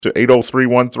to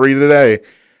 80313 today.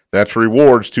 That's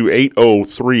rewards to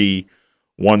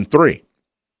 80313.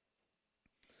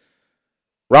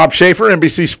 Rob Schaefer,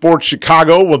 NBC Sports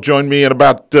Chicago, will join me in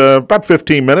about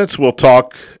 15 minutes. We'll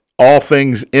talk all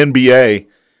things NBA.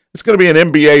 It's going to be an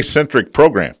NBA-centric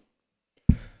program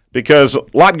because a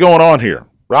lot going on here.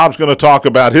 Rob's going to talk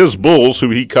about his Bulls, who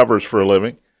he covers for a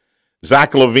living.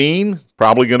 Zach LaVine,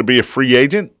 probably going to be a free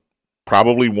agent,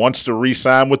 probably wants to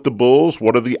re-sign with the Bulls.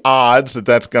 What are the odds that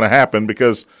that's going to happen?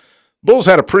 Because Bulls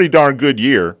had a pretty darn good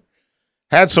year,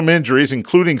 had some injuries,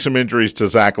 including some injuries to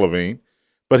Zach LaVine,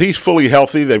 but he's fully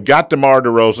healthy. They've got DeMar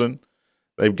DeRozan.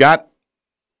 They've got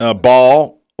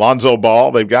Lonzo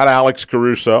Ball. They've got Alex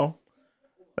Caruso.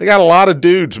 They got a lot of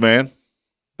dudes, man.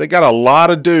 They got a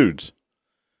lot of dudes.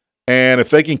 And if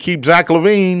they can keep Zach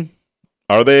LaVine,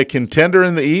 are they a contender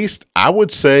in the East? I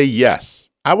would say yes.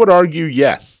 I would argue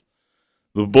yes.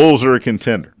 The Bulls are a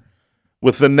contender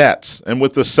with the Nets and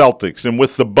with the Celtics and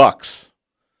with the Bucks.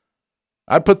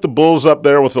 I'd put the Bulls up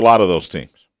there with a lot of those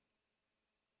teams.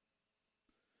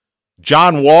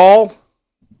 John Wall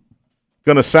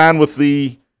going to sign with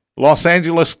the Los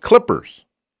Angeles Clippers.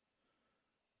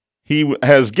 He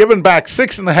has given back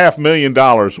 $6.5 million.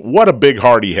 What a big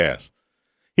heart he has.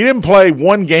 He didn't play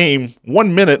 1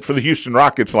 minute for the Houston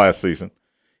Rockets last season.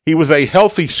 He was a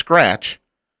healthy scratch.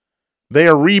 They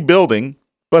are rebuilding,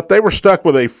 but they were stuck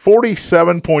with a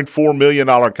 $47.4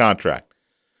 million contract.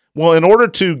 Well, in order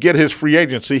to get his free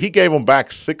agency, he gave them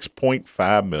back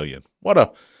 $6.5 million. What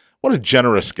a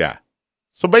generous guy.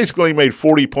 So basically he made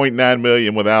 $40.9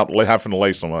 million without having to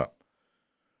lace them up.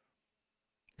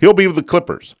 He'll be with the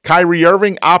Clippers. Kyrie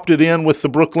Irving opted in with the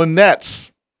Brooklyn Nets.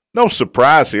 No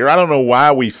surprise here. I don't know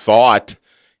why we thought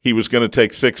he was going to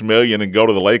take $6 million and go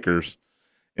to the Lakers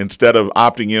instead of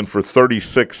opting in for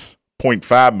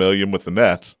 $36.5 million with the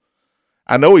Nets.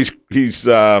 I know he's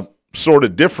sort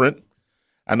of different.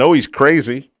 I know he's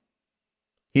crazy.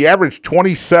 He averaged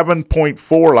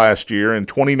 27.4 last year in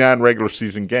 29 regular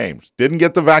season games. Didn't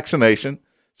get the vaccination.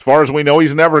 As far as we know,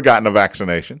 he's never gotten a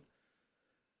vaccination.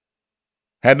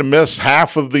 Had to miss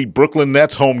half of the Brooklyn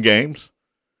Nets home games.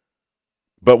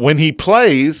 But when he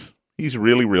plays, he's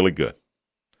really, really good.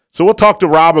 So we'll talk to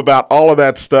Rob about all of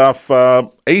that stuff.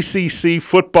 ACC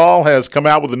football has come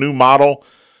out with a new model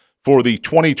for the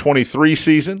 2023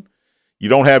 season. You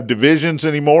don't have divisions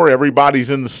anymore.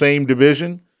 Everybody's in the same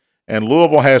division. And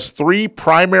Louisville has 3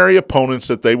 primary opponents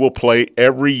that they will play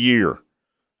every year.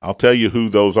 I'll tell you who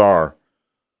those are.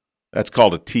 That's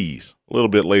called a tease a little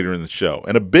bit later in the show.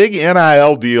 And a big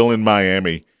NIL deal in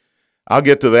Miami. I'll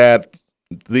get to that.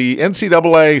 The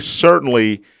NCAA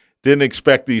certainly didn't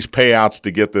expect these payouts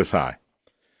to get this high.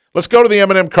 Let's go to the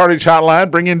M&M Cartage Hotline.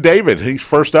 Bring in David. He's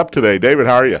first up today. David,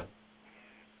 how are you?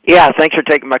 Yeah, thanks for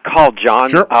taking my call, John.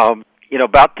 Sure.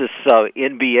 About this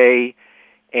NBA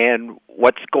and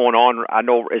what's going on, I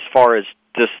know as far as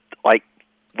just like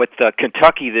with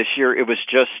Kentucky this year, it was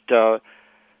just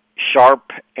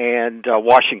Sharp and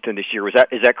Washington this year.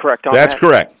 Is that correct on that? That's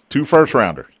correct. 2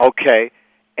 first-rounders. Okay.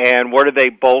 And where do they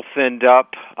both end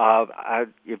up?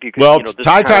 If you could,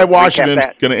 Ty Washington's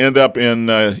going to end up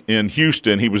in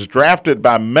Houston. He was drafted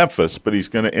by Memphis, but he's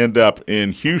going to end up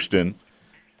in Houston.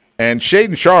 And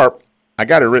Shaedon Sharp, I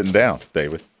got it written down,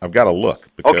 David. I've got to look.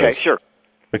 Okay, sure.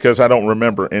 Because I don't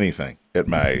remember anything at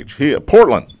my age.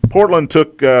 Portland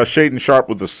took Shaedon Sharp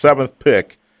with the 7th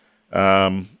pick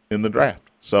in the draft.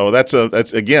 So that's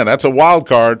a wild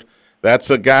card.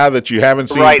 That's a guy that you haven't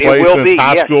seen play since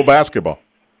high school basketball.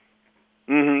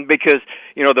 Mm-hmm, because,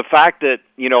 the fact that,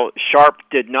 Sharp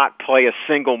did not play a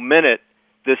single minute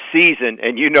this season,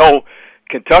 and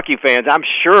Kentucky fans, I'm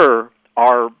sure,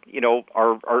 are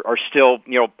still,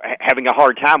 having a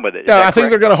hard time with it. Yeah, I think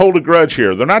they're going to hold a grudge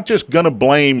here. They're not just going to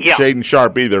blame Shaedon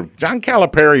Sharp either. John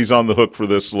Calipari's on the hook for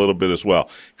this a little bit as well.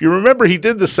 If you remember, he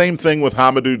did the same thing with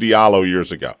Hamidou Diallo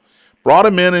years ago. Brought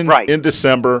him in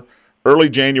December, early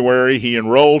January. He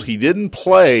enrolled. He didn't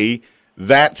play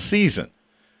that season.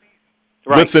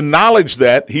 Right. With the knowledge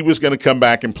that he was going to come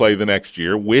back and play the next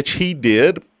year, which he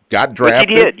did, got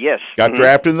drafted. Which he did, yes. Got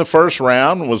drafted in the first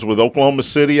round, was with Oklahoma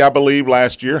City, I believe,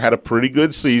 last year, had a pretty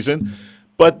good season.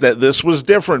 But this was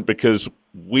different because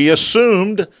we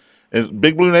assumed, and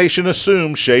Big Blue Nation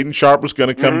assumed, Shaedon Sharp was going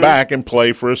to come back and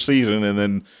play for a season. And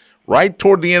then right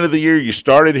toward the end of the year, you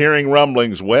started hearing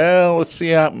rumblings, well, let's see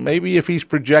how maybe if he's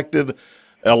projected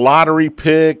a lottery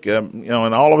pick,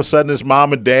 and all of a sudden his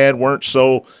mom and dad weren't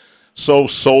so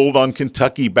sold on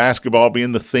Kentucky basketball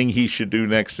being the thing he should do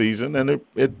next season. And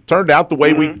it turned out the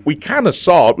way we kind of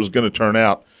saw it was going to turn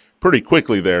out pretty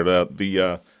quickly there.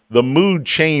 The mood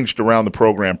changed around the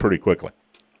program pretty quickly.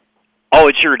 Oh,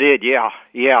 it sure did. Yeah.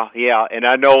 And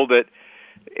I know that,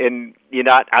 and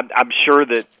I'm sure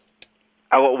that.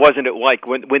 Wasn't it like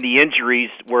when the injuries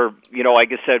were,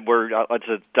 like I said,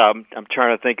 I'm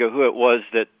trying to think of who it was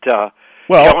that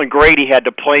Kellen Grady had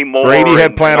to play more. Grady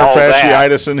had plantar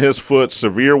fasciitis in his foot.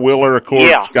 Severe Willer, of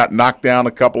course, got knocked down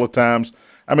a couple of times.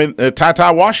 I mean,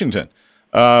 Ty Washington,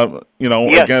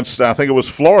 against, I think it was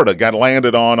Florida, got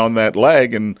landed on that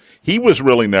leg, and he was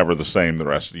really never the same the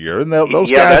rest of the year. And those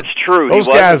guys, that's true. Those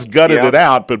guys gutted it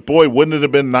out, but boy, wouldn't it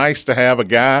have been nice to have a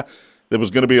guy that was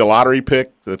going to be a lottery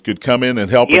pick that could come in and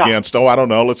help against,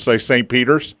 let's say St.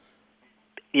 Peter's?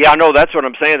 Yeah, I know. That's what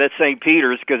I'm saying. That's St.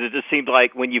 Peter's, because it just seemed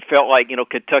like when you felt like,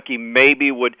 Kentucky maybe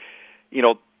would,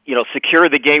 secure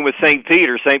the game with St.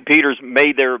 Peter's. St. Peter's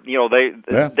made their,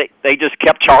 they just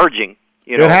kept charging,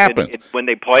 it happened when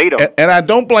they played them. And I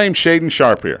don't blame Shaden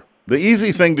Sharp here. The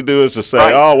easy thing to do is to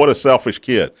say, oh, what a selfish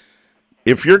kid.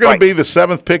 If you're going to be the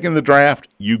 7th pick in the draft,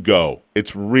 you go.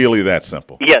 It's really that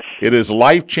simple. Yes. It is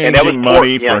life-changing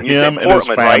money for him and his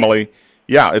family. Right?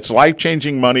 Yeah, it's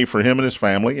life-changing money for him and his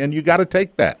family, and you got to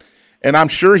take that. And I'm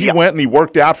sure he went and he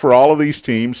worked out for all of these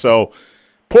teams. So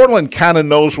Portland kind of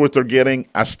knows what they're getting.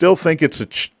 I still think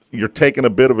you're taking a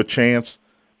bit of a chance,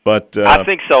 but I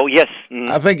think so. Yes.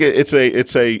 Mm-hmm. I think it's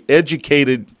a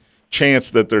educated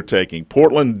chance that they're taking.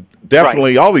 Portland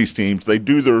definitely, all these teams, they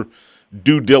do their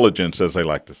due diligence, as they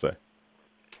like to say.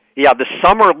 Yeah, the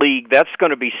Summer League, that's going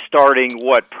to be starting,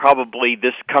 probably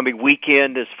this coming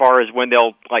weekend, as far as when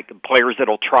they'll, players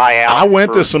that'll try out. I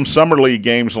went to some Summer League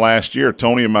games last year.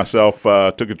 Tony and myself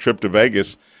took a trip to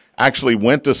Vegas, actually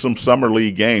went to some Summer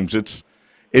League games.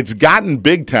 It's gotten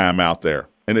big time out there,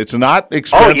 and it's not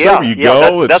expensive. Oh,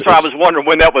 yeah. That's why I was wondering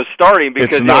when that was starting,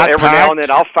 because every now and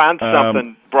then I'll find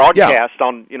something broadcast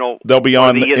on, they'll be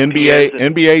on the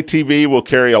NBA TV will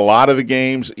carry a lot of the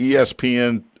games.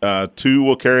 ESPN 2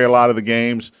 will carry a lot of the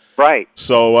games. Right.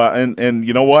 So and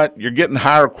you know what? You're getting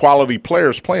higher quality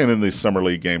players playing in these Summer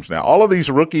League games now. All of these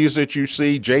rookies that you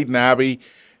see, Jaden Ivey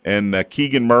and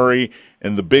Keegan Murray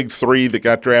and the big three that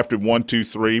got drafted 1, 2,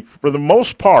 3, for the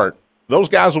most part, those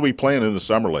guys will be playing in the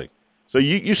Summer League. So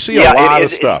you see a lot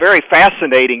of stuff. It's very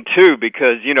fascinating, too,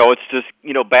 because, it's just,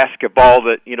 basketball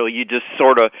that, you just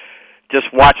sort of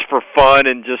just watch for fun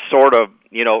and just sort of,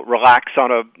 relax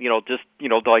on a,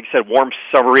 like I said, warm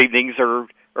summer evenings or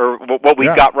what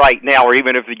we've got right now, or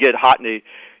even if you get hot and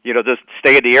just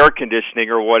stay in the air conditioning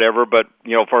or whatever. But,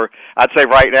 I'd say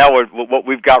right now, with what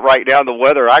we've got right now in the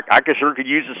weather, I sure could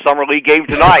use a Summer League game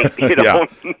tonight. Yeah,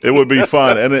 it would be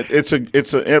fun. And it's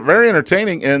a very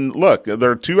entertaining. And look,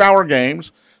 there are 2-hour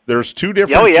games. There's 2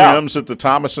 different gyms at the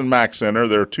Thomas and Mack Center.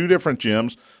 There are 2 different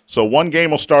gyms. So one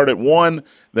game will start at 1,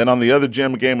 then on the other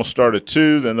gym, a game will start at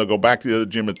 2, then they'll go back to the other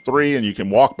gym at 3, and you can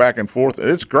walk back and forth.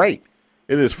 It's great.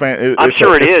 It is I'm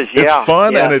sure it is. It's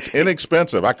fun and it's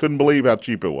inexpensive. I couldn't believe how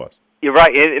cheap it was. You're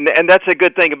right, and that's a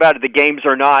good thing about it. The games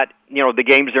are not, the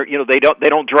games are, they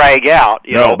don't drag out.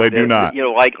 No, they do not.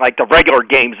 Like the regular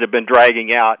games have been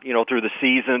dragging out, through the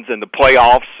seasons and the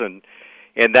playoffs and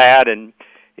that, and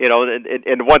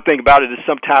one thing about it is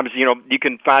sometimes, you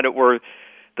can find it where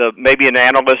maybe an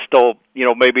analyst will,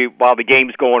 maybe while the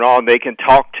game's going on, they can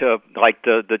talk to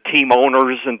the team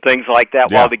owners and things like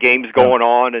that while the game's going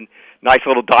on, and nice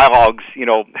little dialogues,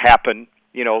 happen.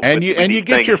 And you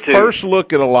get your first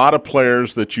look at a lot of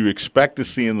players that you expect to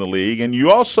see in the league, and you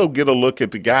also get a look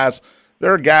at the guys.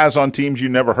 There are guys on teams you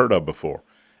never heard of before,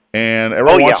 and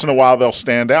every once in a while they'll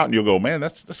stand out, and you'll go, "Man,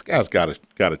 this guy's got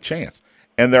a chance."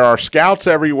 And there are scouts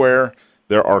everywhere.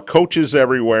 There are coaches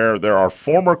everywhere. There are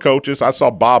former coaches. I saw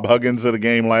Bob Huggins at a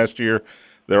game last year.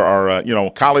 There are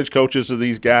college coaches of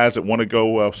these guys that want to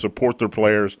go support their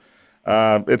players.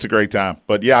 It's a great time.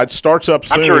 But yeah, it starts up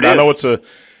soon. Sure I know it's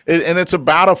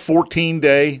about a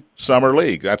 14-day summer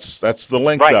league. That's the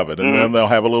length of it, and then they'll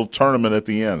have a little tournament at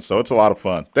the end. So it's a lot of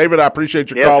fun. David, I appreciate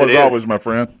your call as always, my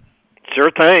friend.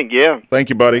 Sure thing. Yeah. Thank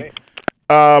you, buddy.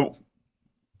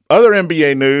 Other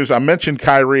NBA news, I mentioned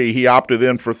Kyrie. He opted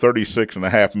in for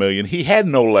 $36.5 million. He had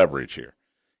no leverage here.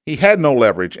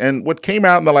 And what came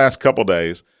out in the last couple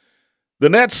days, the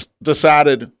Nets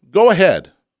decided, go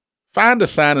ahead, find a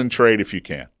sign and trade if you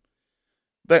can.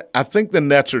 I think the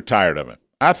Nets are tired of it.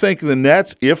 I think the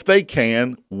Nets, if they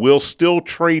can, will still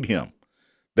trade him.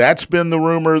 That's been the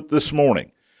rumor this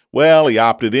morning. Well, he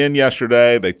opted in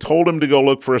yesterday. They told him to go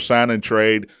look for a sign and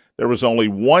trade. There was only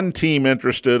one team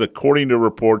interested, according to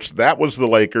reports. That was the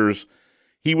Lakers.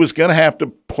 He was going to have to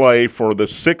play for the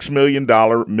 $6 million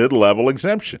mid-level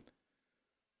exemption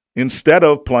instead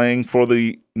of playing for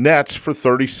the Nets for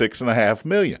 $36.5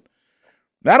 million.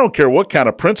 Now, I don't care what kind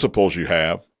of principles you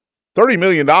have. $30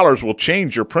 million will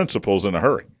change your principles in a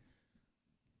hurry.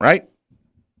 right?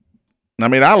 I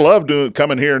mean, I love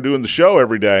coming here and doing the show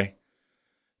every day,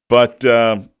 but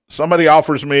somebody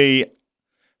offers me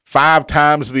 5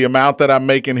 times the amount that I'm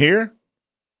making here.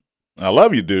 I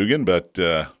love you, Dugan, but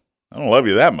I don't love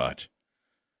you that much,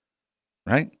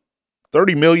 right?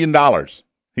 $30 million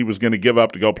he was going to give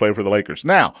up to go play for the Lakers.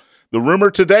 Now, the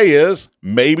rumor today is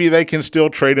maybe they can still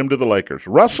trade him to the Lakers.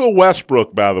 Russell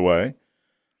Westbrook, by the way,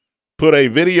 put a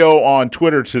video on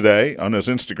Twitter today, on his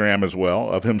Instagram as well,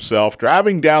 of himself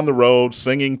driving down the road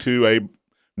singing to a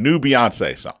new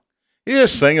Beyonce song. He's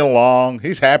just singing along.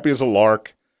 He's happy as a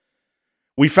lark.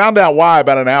 We found out why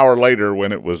about an hour later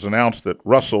when it was announced that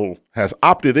Russell has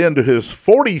opted into his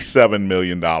 $47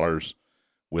 million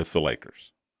with the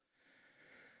Lakers.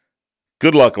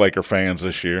 Good luck, Laker fans,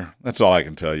 this year. That's all I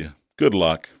can tell you. Good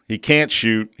luck. He can't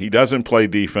shoot. He doesn't play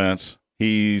defense.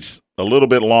 He's a little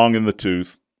bit long in the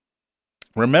tooth.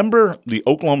 Remember the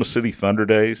Oklahoma City Thunder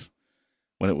days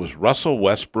when it was Russell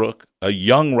Westbrook, a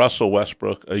young Russell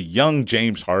Westbrook, a young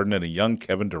James Harden, and a young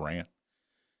Kevin Durant?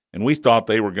 And we thought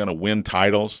they were going to win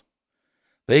titles.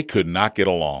 They could not get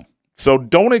along. So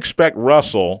don't expect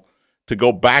Russell to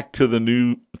go back to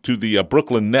the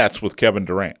Brooklyn Nets with Kevin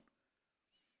Durant.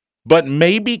 But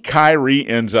maybe Kyrie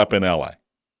ends up in L.A.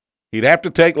 He'd have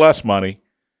to take less money.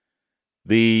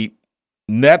 The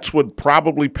Nets would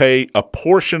probably pay a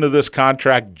portion of this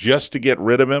contract just to get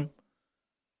rid of him.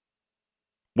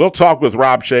 We'll talk with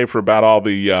Rob Schaefer about all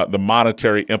the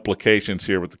monetary implications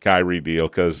here with the Kyrie deal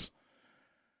because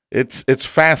it's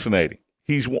fascinating.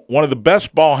 He's one of the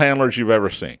best ball handlers you've ever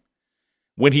seen.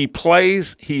 When he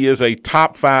plays, he is a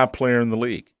top 5 player in the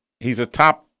league. He's a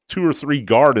top 2 or 3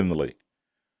 guard in the league.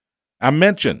 I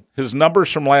mentioned his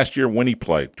numbers from last year when he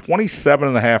played.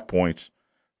 27.5 points,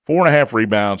 4.5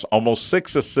 rebounds, almost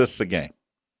 6 assists a game.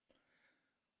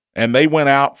 And they went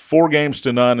out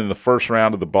 4-0 in the first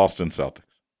round of the Boston Celtics.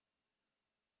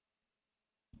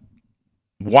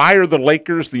 Why are the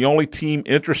Lakers the only team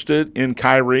interested in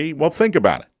Kyrie? Well, think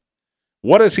about it.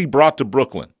 What has he brought to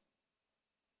Brooklyn?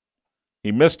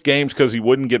 He missed games because he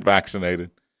wouldn't get vaccinated.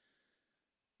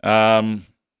 I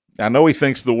know he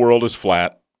thinks the world is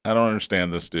flat. I don't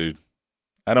understand this dude.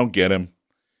 I don't get him.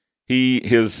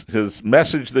 His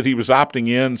message that he was opting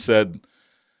in said,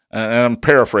 and I'm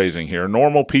paraphrasing here,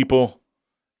 normal people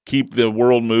keep the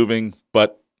world moving,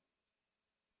 but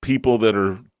people that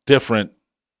are different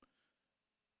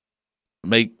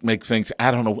make things, I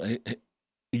don't know.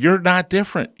 You're not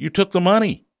different. You took the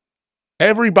money.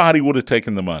 Everybody would have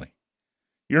taken the money.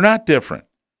 You're not different.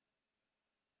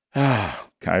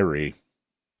 Kyrie.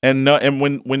 And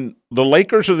when the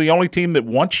Lakers are the only team that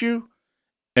wants you,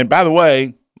 and by the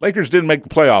way, Lakers didn't make the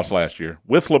playoffs last year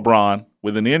with LeBron,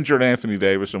 with an injured Anthony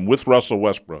Davis, and with Russell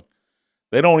Westbrook.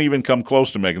 They don't even come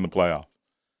close to making the playoffs.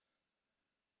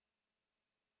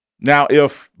 Now,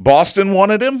 if Boston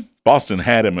wanted him, Boston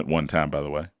had him at one time, by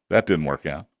the way. That didn't work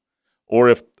out. Or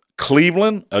if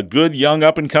Cleveland, a good young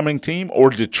up-and-coming team, or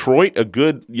Detroit, a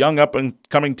good young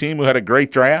up-and-coming team who had a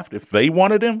great draft, if they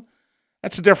wanted him,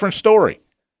 that's a different story.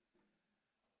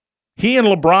 He and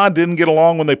LeBron didn't get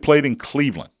along when they played in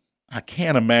Cleveland. I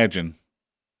can't imagine.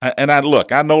 I know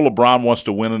LeBron wants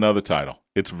to win another title.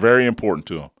 It's very important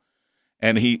to him.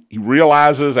 And he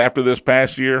realizes after this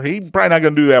past year, he's probably not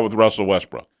going to do that with Russell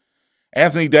Westbrook.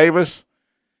 Anthony Davis,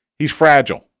 he's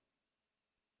fragile.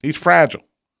 He's fragile.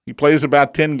 He plays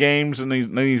about 10 games, and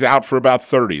then he's out for about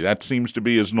 30. That seems to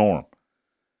be his norm.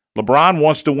 LeBron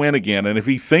wants to win again, and if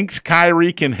he thinks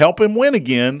Kyrie can help him win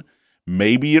again,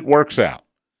 maybe it works out.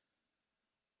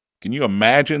 Can you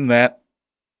imagine that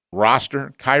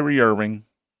roster? Kyrie Irving,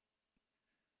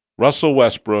 Russell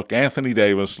Westbrook, Anthony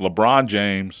Davis, LeBron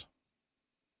James.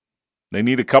 They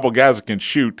need a couple guys that can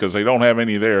shoot because they don't have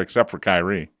any there except for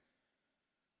Kyrie.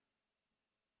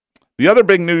 The other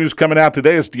big news coming out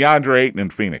today is DeAndre Ayton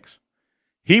in Phoenix.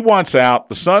 He wants out.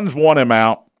 The Suns want him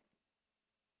out.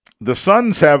 The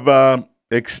Suns have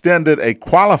extended a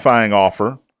qualifying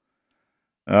offer,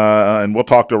 and we'll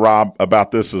talk to Rob about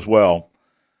this as well,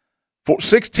 for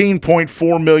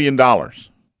 $16.4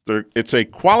 million. It's a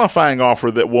qualifying offer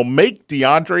that will make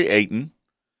DeAndre Ayton,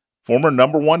 former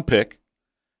number 1 pick,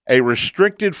 a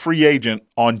restricted free agent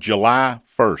on July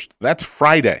 1st. That's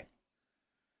Friday.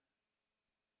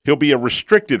 He'll be a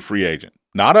restricted free agent,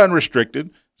 not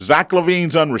unrestricted. Zach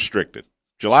LaVine's unrestricted.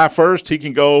 July 1st, he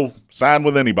can go sign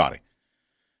with anybody.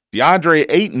 DeAndre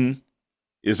Ayton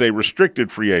is a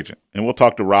restricted free agent, and we'll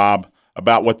talk to Rob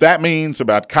about what that means,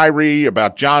 about Kyrie,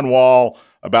 about John Wall,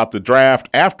 about the draft.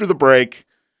 After the break,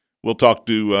 we'll talk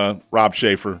to Rob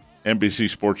Schaefer, NBC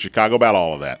Sports Chicago, about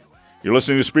all of that. You're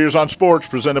listening to Spears on Sports,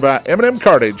 presented by M&M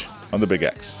Cartage on the Big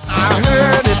X. I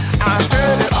heard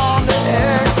it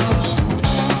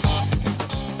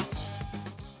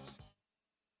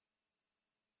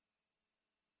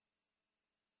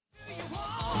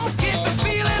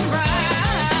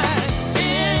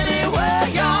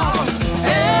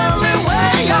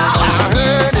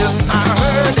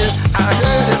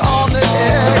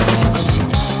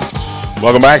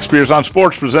Welcome back. Spears on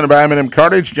Sports, presented by M&M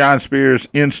Cartage. John Spears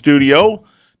in studio.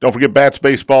 Don't forget Bats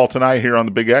baseball tonight here on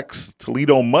the Big X.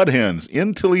 Toledo Mud Hens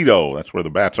in Toledo. That's where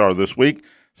the Bats are this week.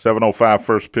 7:05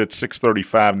 first pitch,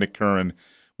 6:35. Nick Curran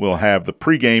will have the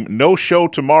pregame. No show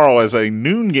tomorrow as a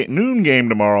noon game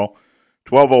tomorrow.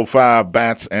 12:05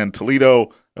 Bats and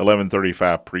Toledo.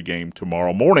 11:35 pregame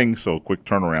tomorrow morning. So quick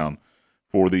turnaround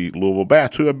for the Louisville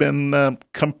Bats, who have been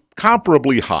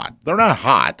comparably hot. They're not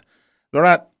hot. They're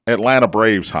not Atlanta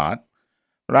Braves hot.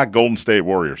 They're not Golden State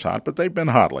Warriors hot, but they've been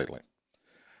hot lately.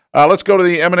 Let's go to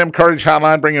the M&M Cartage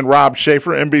Hotline, bring in Rob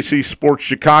Schaefer, NBC Sports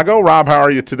Chicago. Rob, how are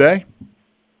you today?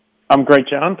 I'm great,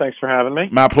 John. Thanks for having me.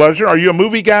 My pleasure. Are you a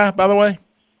movie guy, by the way?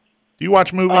 Do you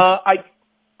watch movies?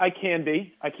 I can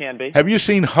be. Have you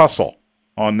seen Hustle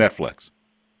on Netflix?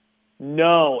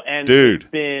 No, and dude,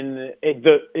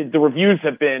 the reviews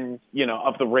have been,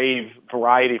 of the rave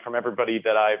variety from everybody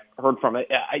that I've heard from.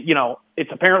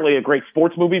 It's apparently a great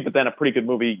sports movie, but then a pretty good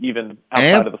movie even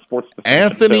outside of the sports.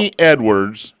 Anthony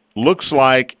Edwards looks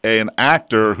like an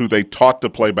actor who they taught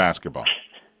to play basketball.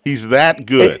 He's that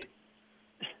good.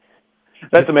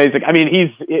 That's amazing. I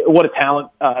mean, what a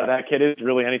talent that kid is,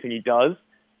 really anything he does.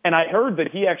 And I heard that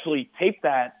he actually taped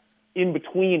that in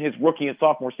between his rookie and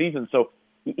sophomore season, so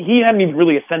he hadn't even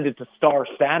really ascended to star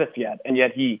status yet, and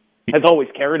yet he has always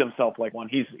carried himself like one.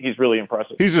 He's really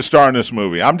impressive. He's a star in this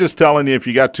movie. I'm just telling you, if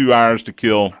you got 2 hours to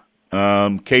kill,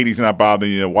 Katie's not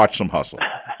bothering you, watch some Hustle.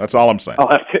 That's all I'm saying. All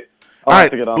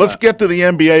right, let's get to the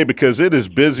NBA because it is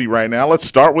busy right now. Let's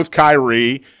start with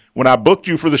Kyrie. When I booked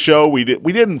you for the show, we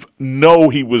didn't know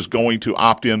he was going to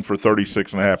opt in for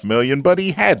 $36.5 million, but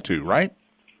he had to, right?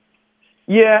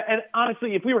 Yeah, and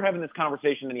honestly, if we were having this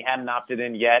conversation and he hadn't opted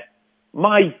in yet,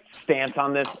 my stance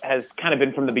on this has kind of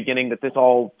been from the beginning that this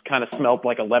all kind of smelled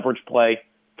like a leverage play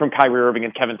from Kyrie Irving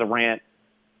and Kevin Durant,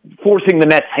 forcing the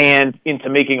Nets' hand into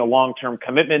making a long-term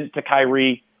commitment to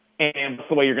Kyrie. And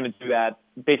the way you're going to do that,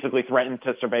 basically threaten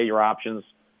to survey your options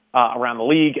around the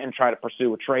league and try to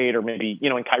pursue a trade, or maybe,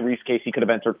 in Kyrie's case, he could have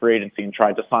entered free agency and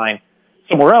tried to sign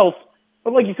somewhere else.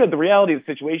 But like you said, the reality of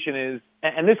the situation is,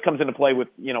 and this comes into play with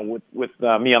me on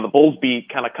the Bulls beat,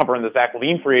 kind of covering the Zach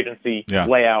LaVine free agency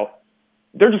layout.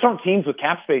 There just aren't teams with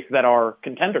cap space that are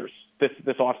contenders this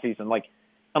offseason. Like,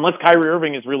 unless Kyrie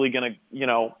Irving is really going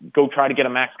to, go try to get a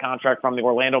max contract from the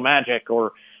Orlando Magic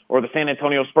or the San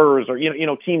Antonio Spurs or,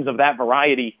 teams of that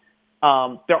variety,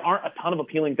 there aren't a ton of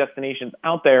appealing destinations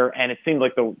out there. And it seemed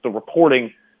like the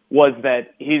reporting was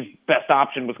that his best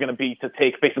option was going to be to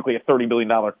take basically a $30 billion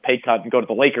pay cut and go to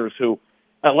the Lakers, who,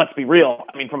 let's be real,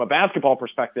 I mean, from a basketball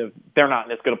perspective, they're not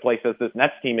in as good a place as this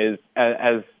Nets team is,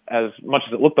 as much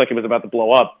as it looked like it was about to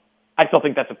blow up. I still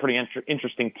think that's a pretty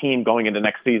interesting team going into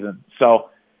next season. So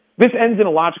this ends in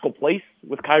a logical place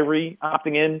with Kyrie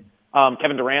opting in.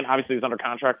 Kevin Durant obviously is under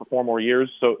contract for 4 more years,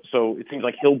 so it seems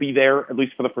like he'll be there at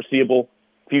least for the foreseeable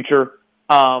future.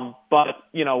 But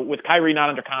with Kyrie not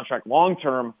under contract long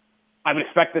term, I would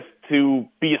expect this to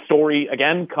be a story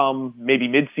again come maybe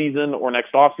mid-season or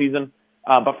next off-season.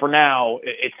 But for now,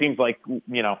 it seems like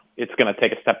it's going to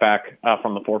take a step back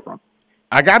from the forefront.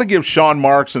 I got to give Sean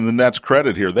Marks and the Nets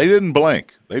credit here. They didn't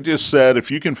blink. They just said,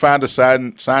 if you can find a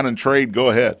sign and trade, go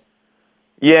ahead.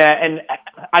 Yeah, and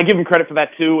I give him credit for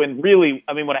that too. And really,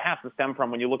 I mean, what it has to stem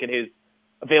from when you look at his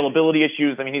availability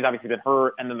issues, I mean, he's obviously been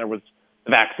hurt, and then there was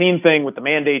the vaccine thing with the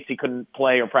mandates. He couldn't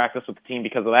play or practice with the team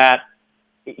because of that.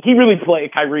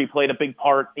 Kyrie played a big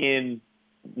part in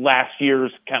last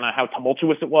year's kind of how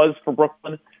tumultuous it was for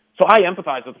Brooklyn. So I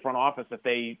empathize with the front office that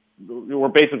they were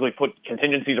basically put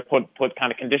contingencies or put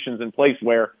kind of conditions in place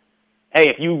where, hey,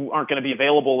 if you aren't going to be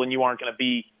available and you aren't going to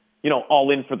be,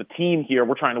 all in for the team here,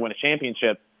 we're trying to win a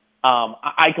championship.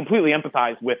 I completely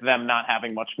empathize with them not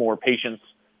having much more patience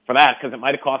for that, because it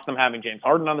might have cost them having James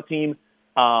Harden on the team.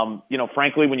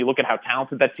 Frankly, when you look at how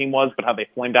talented that team was, but how they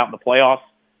flamed out in the playoffs,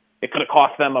 it could have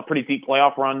cost them a pretty deep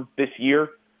playoff run this year.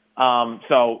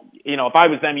 If I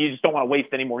was them, you just don't want to waste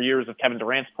any more years of Kevin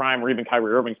Durant's prime or even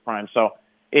Kyrie Irving's prime. So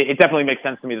it definitely makes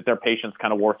sense to me that their patience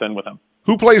kind of wore thin with him.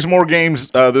 Who plays more games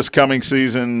this coming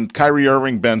season, Kyrie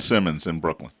Irving, Ben Simmons in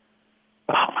Brooklyn?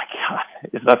 Oh, my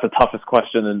God. That's the toughest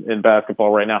question in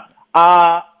basketball right now.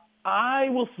 I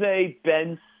will say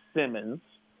Ben Simmons.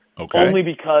 Okay. Only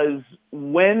because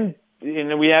we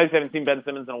haven't seen Ben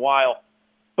Simmons in a while,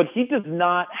 but he does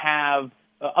not have,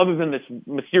 other than this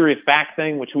mysterious back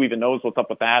thing, which who even knows what's up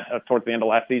with that towards the end of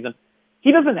last season,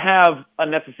 he doesn't have a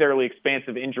necessarily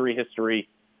expansive injury history,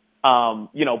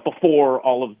 before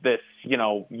all of this,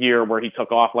 year where he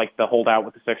took off like the holdout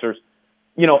with the Sixers.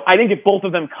 I think if both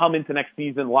of them come into next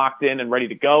season locked in and ready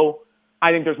to go,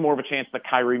 I think there's more of a chance that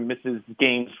Kyrie misses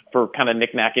games for kind of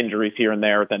knick-knack injuries here and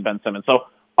there than Ben Simmons. So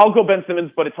I'll go Ben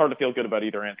Simmons, but it's hard to feel good about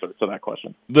either answer to that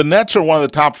question. The Nets are one of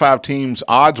the top 5 teams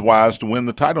odds-wise to win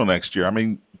the title next year. I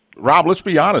mean, Rob, let's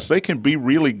be honest. They can be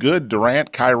really good.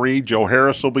 Durant, Kyrie, Joe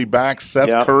Harris will be back.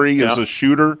 Seth Curry is a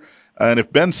shooter. And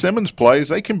if Ben Simmons plays,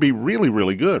 they can be really,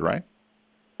 really good, right?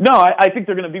 No, I think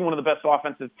they're going to be one of the best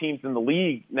offensive teams in the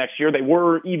league next year. They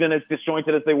were even as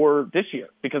disjointed as they were this year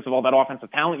because of all that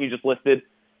offensive talent you just listed.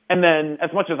 And then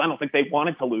as much as I don't think they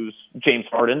wanted to lose James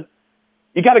Harden,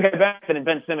 you got to get back to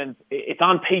Ben Simmons. It's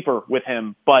on paper with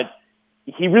him, but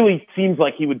he really seems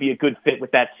like he would be a good fit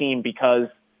with that team because,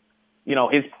 you know,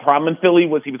 his problem in Philly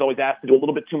was he was always asked to do a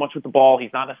little bit too much with the ball.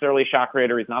 He's not necessarily a shot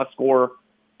creator. He's not a scorer.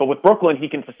 But with Brooklyn, he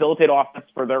can facilitate offense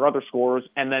for their other scorers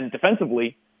and then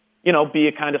defensively, you know, be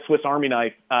a kind of Swiss Army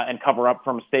knife and cover up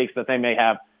for mistakes that they may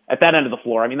have at that end of the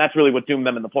floor. I mean, that's really what doomed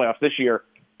them in the playoffs this year.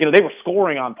 You know, they were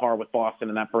scoring on par with Boston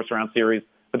in that first-round series,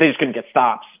 but they just couldn't get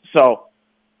stops. So,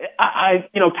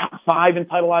 top 5 in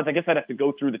title odds, I guess I'd have to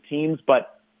go through the teams,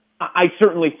 but I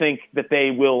certainly think that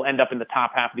they will end up in the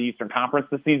top half of the Eastern Conference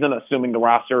this season, assuming the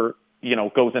roster, you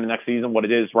know, goes into next season what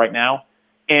it is right now.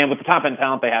 And with the top-end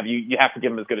talent they have, you have to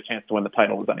give them as good a chance to win the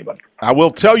title as anybody. I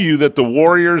will tell you that the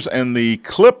Warriors and the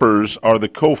Clippers are the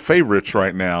co-favorites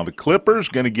right now. The Clippers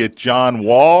going to get John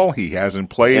Wall. He hasn't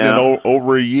played in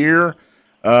over a year.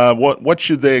 What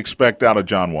should they expect out of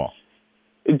John Wall?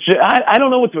 I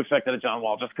don't know what to expect out of John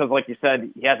Wall, just because, like you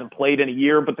said, he hasn't played in a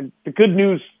year. But the good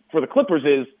news for the Clippers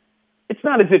is it's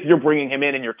not as if you're bringing him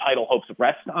in and your title hopes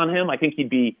rest on him. I think he'd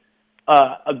be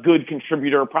a good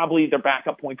contributor. Probably their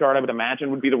backup point guard, I would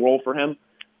imagine, would be the role for him.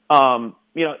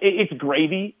 It's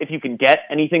gravy if you can get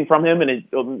anything from him, and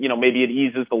maybe it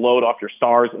eases the load off your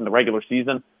stars in the regular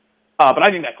season. But I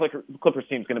think that Clippers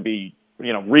team is going to be,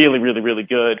 really, really, really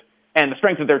good. And the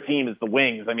strength of their team is the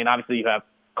wings. I mean, obviously you have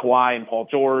Kawhi and Paul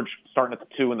George starting at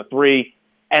the 2 and the 3.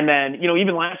 And then,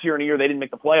 even last year in a year they didn't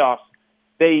make the playoffs,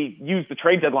 they used the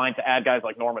trade deadline to add guys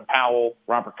like Norman Powell,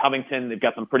 Robert Covington. They've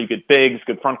got some pretty good bigs,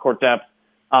 good front court depth.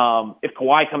 If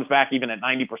Kawhi comes back even at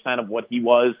 90% of what he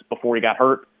was before he got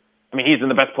hurt, I mean, he's in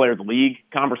the best player of the league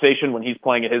conversation when he's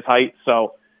playing at his height.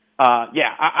 So,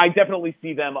 I definitely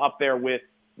see them up there with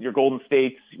your Golden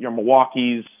States, your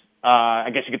Milwaukee's.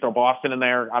 I guess you could throw Boston in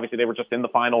there. Obviously, they were just in the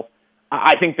finals.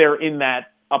 I think they're in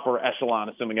that upper echelon,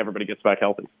 assuming everybody gets back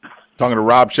healthy. Talking to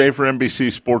Rob Schaefer,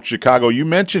 NBC Sports Chicago. You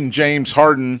mentioned James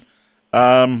Harden,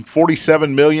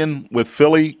 $47 million with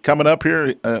Philly coming up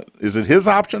here. Is it his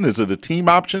option? Is it a team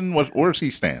option? Where does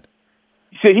he stand?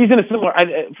 So he's in a similar,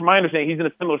 from my understanding, he's in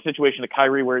a similar situation to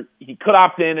Kyrie, where he could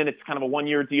opt in and it's kind of a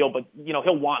 1-year deal, but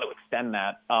he'll want to extend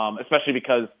that, especially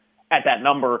because at that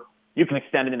number you can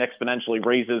extend it and exponentially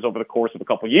raises over the course of a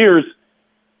couple of years.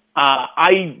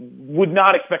 I would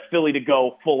not expect Philly to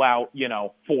go full out,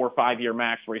 4 or 5 year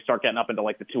max where you start getting up into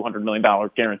like the $200 million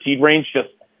guaranteed range. Just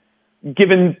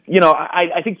given,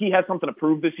 I think he has something to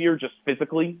prove this year, just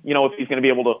physically, if he's going to be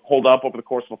able to hold up over the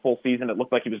course of a full season. It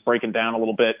looked like he was breaking down a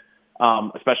little bit,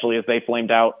 especially as they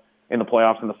flamed out in the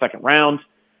playoffs in the second round.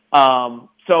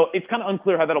 So it's kind of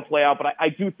unclear how that'll play out, but I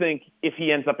do think if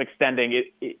he ends up extending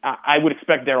it, I would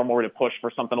expect Daryl Morey to push for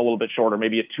something a little bit shorter,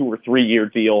 maybe a 2 or 3 year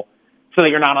deal, so that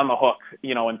you're not on the hook,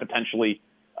 and potentially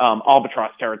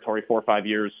albatross territory 4 or 5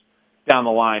 years down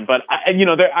the line. But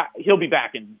he'll be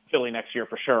back in Philly next year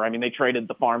for sure. I mean, they traded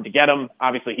the farm to get him.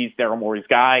 Obviously, he's Daryl Morey's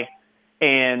guy,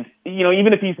 and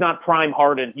even if he's not prime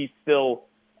Harden, he's still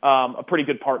a pretty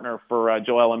good partner for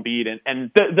Joel Embiid,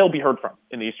 and they'll be heard from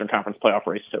in the Eastern Conference playoff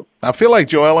race too. I feel like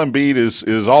Joel Embiid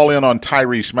is all in on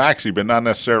Tyrese Maxey, but not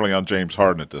necessarily on James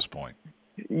Harden at this point.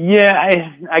 Yeah,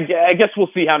 I guess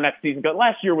we'll see how next season goes.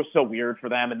 Last year was so weird for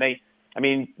them, and they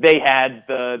had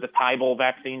the Tybal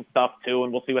vaccine stuff too,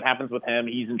 and we'll see what happens with him.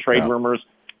 He's in trade rumors.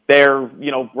 They're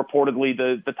reportedly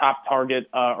the top target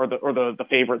or the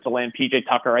favorite to land PJ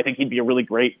Tucker. I think he'd be a really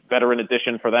great veteran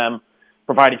addition for them,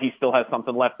 provided he still has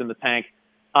something left in the tank.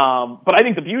 But I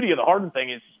think the beauty of the Harden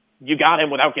thing is you got him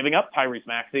without giving up Tyrese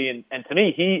Maxey, and to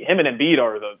me, him and Embiid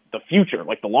are the future,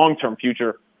 like the long-term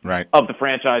future of the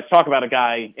franchise. Talk about a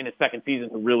guy in his second season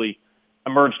who really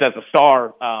emerged as a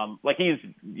star. Like he's,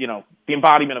 the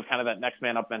embodiment of kind of that next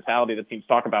man up mentality that teams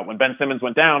talk about. When Ben Simmons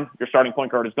went down, your starting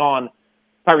point guard is gone.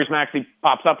 Tyrese Maxey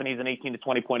pops up and he's an 18 to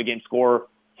 20 point a game scorer.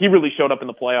 He really showed up in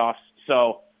the playoffs.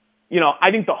 So, I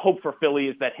think the hope for Philly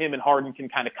is that him and Harden can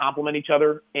kind of complement each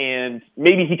other, and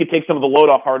maybe he could take some of the load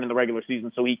off Harden in the regular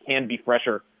season so he can be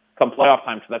fresher come playoff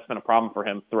time, because that's been a problem for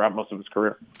him throughout most of his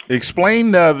career.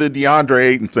 Explain the DeAndre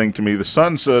Ayton thing to me. The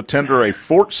Suns tender a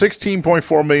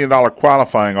 $16.4 million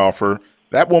qualifying offer.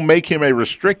 That will make him a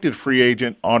restricted free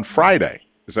agent on Friday.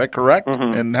 Is that correct?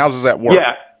 Mm-hmm. And how does that work?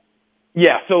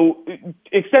 Yeah. So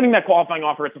extending that qualifying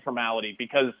offer, it's a formality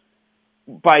because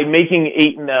by making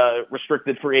Ayton a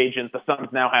restricted free agent, the Suns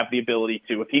now have the ability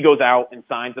to, if he goes out and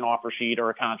signs an offer sheet or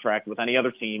a contract with any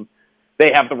other team,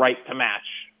 they have the right to match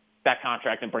that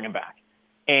contract and bring him back.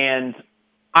 And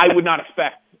I would not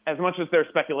expect, as much as there's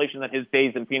speculation that his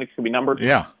days in Phoenix could be numbered,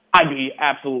 I'd be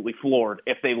absolutely floored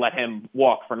if they let him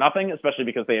walk for nothing, especially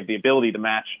because they have the ability to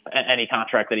match any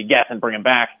contract that he gets and bring him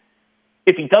back.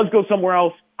 If he does go somewhere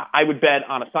else, I would bet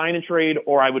on a sign and trade,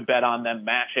 or I would bet on them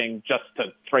matching just to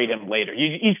trade him later.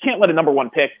 You can't let a number one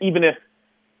pick, even if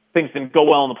things didn't go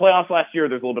well in the playoffs last year,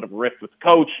 there's a little bit of a rift with the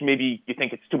coach. Maybe you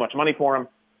think it's too much money for him.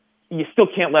 You still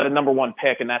can't let a number one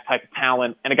pick and that type of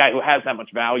talent and a guy who has that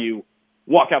much value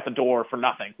walk out the door for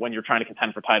nothing when you're trying to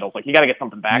contend for titles. Like, you got to get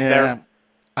something back there.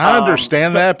 I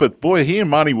understand that, but boy, he and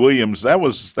Monty Williams, that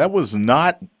was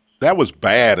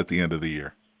bad at the end of the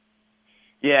year.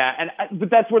 Yeah, but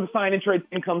that's where the sign and trade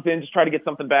thing comes in, just try to get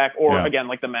something back, or again,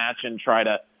 like the match and try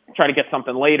to get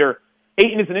something later.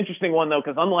 Ayton is an interesting one, though,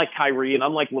 because unlike Kyrie and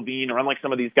unlike Levine or unlike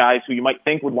some of these guys who you might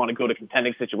think would want to go to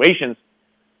contending situations,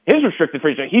 his restricted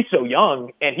free agent, he's so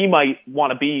young, and he might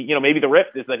want to be, maybe the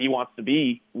rift is that he wants to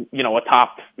be, a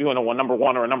top, a number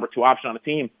one or a number two option on a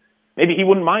team. Maybe he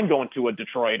wouldn't mind going to a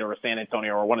Detroit or a San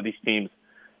Antonio or one of these teams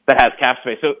that has cap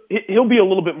space. So he'll be a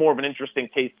little bit more of an interesting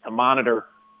case to monitor.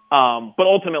 But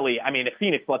ultimately, I mean, if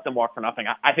Phoenix lets him walk for nothing,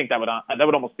 I think that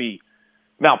would almost be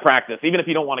malpractice. Even if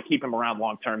you don't want to keep him around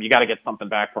long term, you got to get something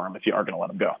back for him if you are going to let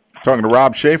him go. Talking to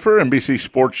Rob Schaefer, NBC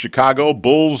Sports Chicago,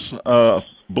 Bulls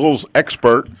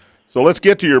expert. So let's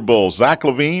get to your Bulls. Zach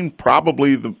LaVine,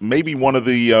 probably maybe one of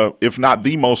the, if not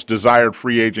the most desired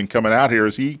free agent coming out here.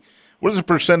 What is the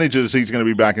percentages he's going to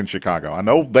be back in Chicago? I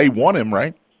know they want him,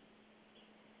 right?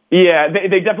 Yeah,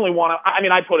 they definitely want to. I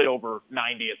mean, I put it over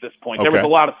 90 at this point. Okay. There was a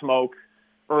lot of smoke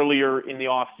earlier in the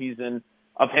offseason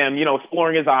of him,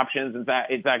 exploring his options, and Zach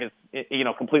is,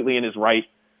 completely in his right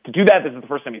to do that. This is the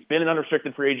first time he's been an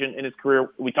unrestricted free agent in his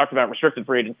career. We talked about restricted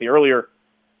free agency earlier.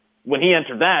 When he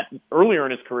entered that earlier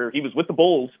in his career, he was with the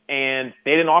Bulls, and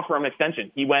they didn't offer him an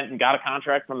extension. He went and got a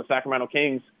contract from the Sacramento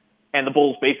Kings, and the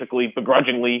Bulls basically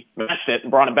begrudgingly matched it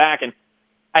and brought him back. And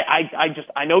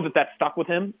I know that stuck with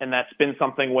him, and that's been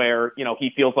something where,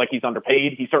 he feels like he's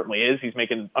underpaid. He certainly is. He's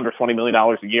making under $20 million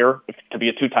a year to be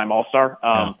a two-time All-Star.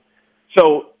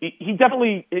 So he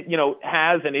definitely,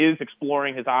 has and is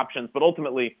exploring his options, but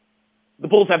ultimately the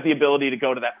Bulls have the ability to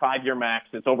go to that 5-year max.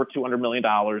 It's over $200 million.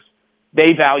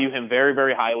 They value him very,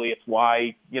 very highly. It's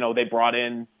why, they brought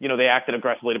in, they acted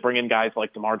aggressively to bring in guys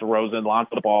like DeMar DeRozan,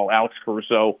 Lonzo Ball, Alex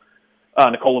Caruso,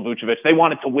 Nikola Vucevic. They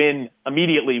wanted to win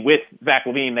immediately with Zach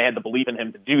LaVine. They had the belief in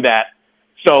him to do that.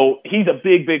 So he's a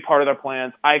big, big part of their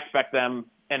plans. I expect them,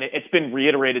 and it's been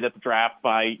reiterated at the draft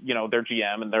by, their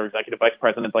GM and their executive vice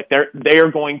presidents. Like they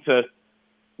are going to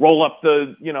roll up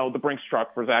the Brinks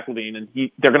truck for Zach LaVine, and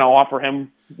they're going to offer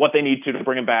him what they need to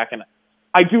bring him back. And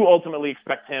I do ultimately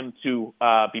expect him to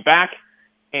be back.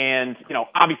 And,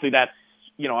 obviously that's,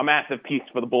 a massive piece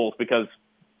for the Bulls because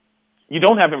you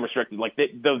don't have him restricted. Like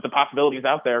the possibility is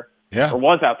out there, or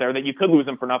was out there, that you could lose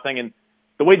him for nothing. And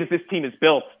the way that this team is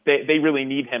built, they really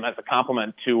need him as a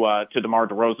complement to DeMar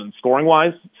DeRozan scoring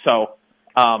wise. So,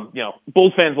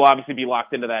 Bulls fans will obviously be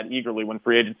locked into that eagerly when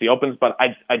free agency opens, but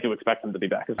I do expect them to be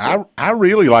back as well. I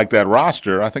really like that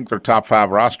roster. I think they're top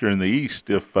 5 roster in the East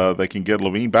if they can get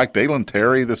LaVine back. Dalen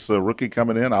Terry, this rookie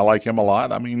coming in, I like him a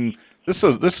lot. I mean, this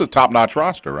is a top-notch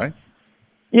roster, right?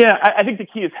 Yeah, I think the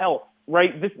key is health.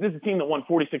 Right, this is a team that won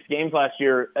 46 games last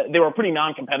year. They were pretty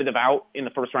non-competitive out in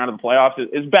the first round of the playoffs.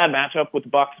 It was a bad matchup with the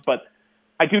Bucks, but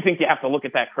I do think you have to look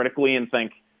at that critically and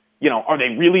think, are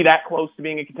they really that close to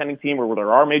being a contending team, or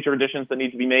there are major additions that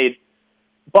need to be made?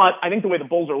 But I think the way the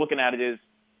Bulls are looking at it is,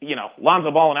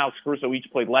 Lonzo Ball and Alex Caruso each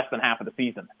played less than half of the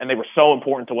season, and they were so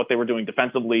important to what they were doing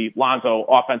defensively. Lonzo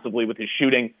offensively with his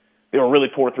shooting. They were a really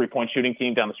poor three-point shooting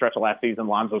team down the stretch of last season.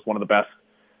 Lonzo's one of the best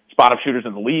spot-up shooters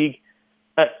in the league.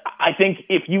 I think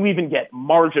if you even get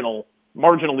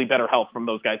marginally better health from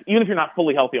those guys, even if you're not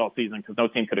fully healthy all season, because no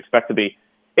team could expect to be,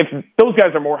 if those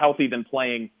guys are more healthy than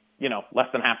playing, less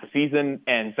than half the season,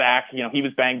 and Zach, he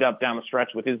was banged up down the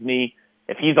stretch with his knee,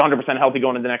 if he's 100% healthy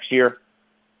going into next year,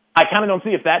 I kind of don't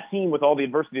see, if that team with all the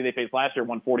adversity they faced last year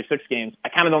won 46 games, I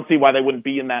kind of don't see why they wouldn't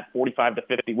be in that 45 to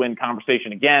 50 win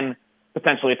conversation again,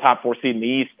 potentially a top 4 seed in the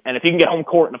East. And if you can get home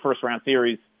court in a first round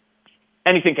series,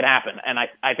 anything can happen. And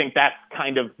I think that's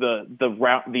kind of the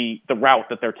route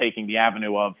that they're taking, the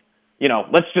avenue of,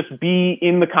 let's just be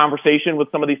in the conversation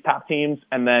with some of these top teams.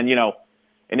 And then,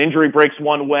 an injury breaks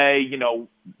one way,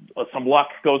 some luck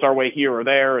goes our way here or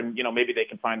there, and, maybe they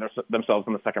can find themselves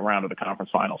in the second round of the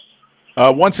conference finals.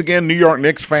 Once again, New York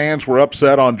Knicks fans were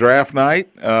upset on draft night.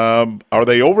 Are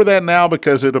they over that now?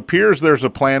 Because it appears there's a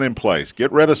plan in place.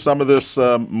 Get rid of some of this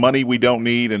money we don't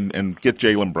need and get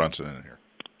Jalen Brunson in here.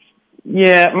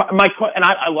 Yeah,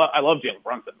 I love Jalen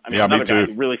Brunson. I mean, yeah, another me too.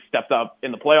 guy who really stepped up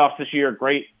in the playoffs this year.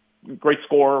 Great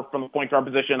scorer from the point guard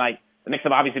position. The Knicks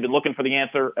have obviously been looking for the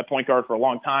answer at point guard for a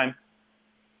long time.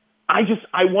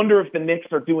 I wonder if the Knicks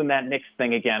are doing that Knicks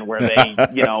thing again, where they,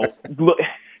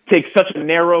 take such a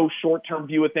narrow, short-term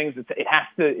view of things. It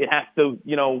has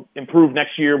to, improve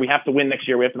next year. We have to win next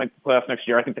year. We have to make the playoffs next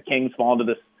year. I think the Kings fall into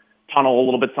this tunnel a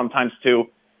little bit sometimes too.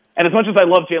 And as much as I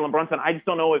love Jalen Brunson, I just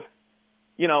don't know if,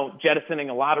 jettisoning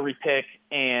a lottery pick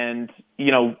and,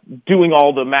 doing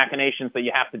all the machinations that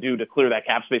you have to do to clear that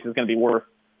cap space is going to be worth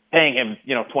paying him,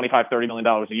 $25-30 million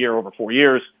a year over 4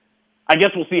 years. I guess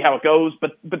we'll see how it goes,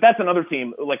 but that's another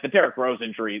team, like the Derrick Rose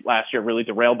injury last year really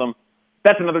derailed them.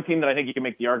 That's another team that I think you can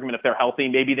make the argument if they're healthy,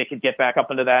 maybe they could get back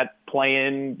up into that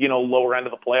play-in, lower end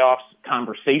of the playoffs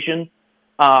conversation.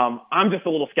 I'm just a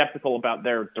little skeptical about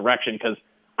their direction because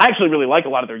I actually really like a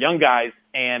lot of their young guys,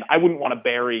 and I wouldn't want to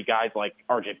bury guys like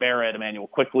R.J. Barrett, Emmanuel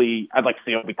Quickley. I'd like to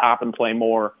see Obi Toppin play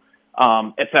more,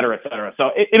 et cetera, et cetera.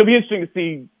 So it'll be interesting to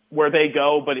see where they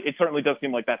go, but it certainly does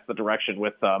seem like that's the direction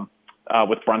with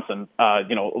Brunson.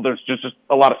 There's just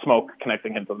a lot of smoke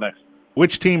connecting him to the Knicks.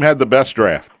 Which team had the best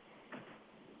draft?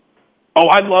 Oh,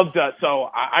 I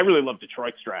really loved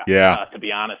Detroit's draft. Yeah. To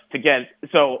be honest,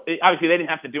 obviously they didn't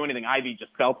have to do anything. Ivy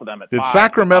just fell to them at 5. Did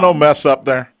Sacramento mess up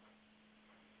there?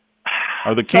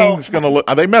 Are the Kings going to look?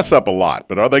 They mess up a lot,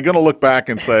 but are they going to look back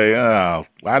and say, "Oh,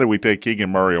 why did we take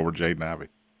Keegan Murray over Jaden Ivey?"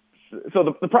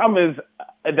 So the problem is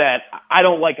that I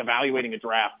don't like evaluating a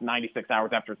draft 96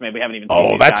 hours after it's made. We haven't even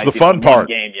seen Oh, that's the fun part.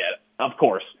 Game yet, of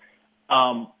course.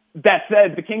 That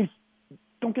said, the Kings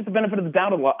don't get the benefit of the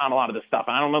doubt on a lot of this stuff,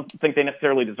 and I don't think they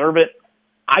necessarily deserve it.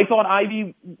 I thought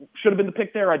Ivy should have been the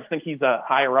pick there. I just think he's a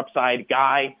higher upside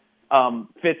guy.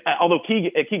 Although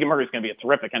Keegan Murray is going to be a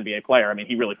terrific NBA player. I mean,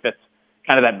 he really fits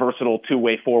kind of that versatile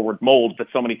two-way forward mold that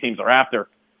so many teams are after.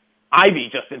 Ivy,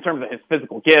 just in terms of his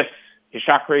physical gifts, his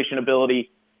shot creation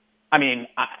ability, I mean,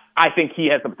 I think he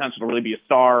has the potential to really be a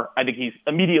star. I think he's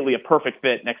immediately a perfect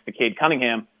fit next to Cade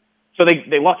Cunningham. So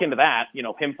they luck into that,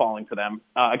 him falling to them.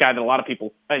 A guy that a lot of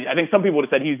people, I think some people would have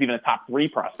said he was even a top 3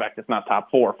 prospect, if not top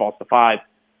 4, falls to 5.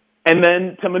 And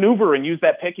then to maneuver and use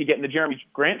that pick you get in the Jeremy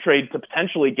Grant trade to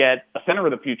potentially get a center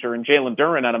of the future in Jalen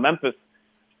Duren out of Memphis.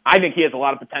 I think he has a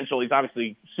lot of potential. He's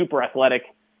obviously super athletic,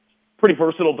 pretty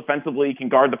versatile defensively, can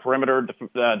guard the perimeter,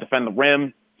 defend the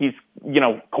rim. He's,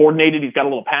 coordinated. He's got a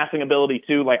little passing ability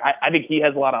too. Like, I think he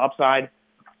has a lot of upside.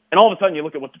 And all of a sudden you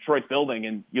look at what Detroit's building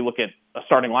and you look at a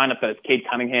starting lineup that has Cade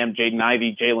Cunningham, Jaden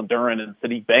Ivey, Jalen Duren, and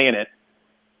Sadiq Bey in it.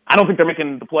 I don't think they're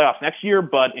making the playoffs next year,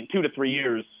 but in 2 to 3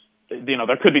 years,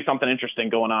 there could be something interesting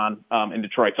going on in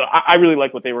Detroit. So I really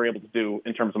like what they were able to do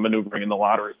in terms of maneuvering in the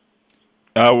lottery.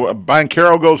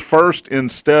 Banchero goes first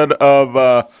instead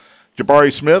of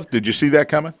Jabari Smith. Did you see that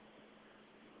coming?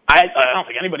 I don't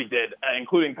think anybody did,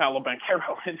 including Paolo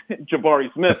Banchero and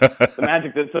Jabari Smith. The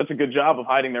Magic did such a good job of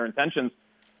hiding their intentions.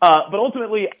 But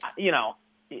ultimately,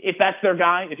 if that's their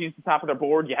guy, if he's the top of their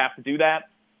board, you have to do that.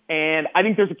 And I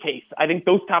think there's a case. I think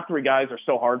those top 3 guys are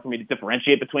so hard for me to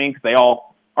differentiate between because they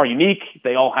all are unique.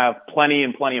 They all have plenty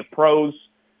of pros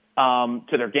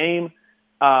to their game.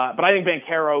 But I think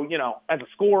Banchero, as a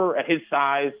scorer at his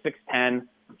size, 6'10",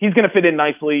 he's going to fit in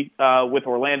nicely with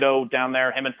Orlando down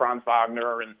there, him and Franz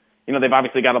Wagner. And, they've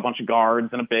obviously got a bunch of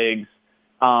guards and a bigs.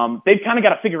 They've kind of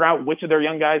got to figure out which of their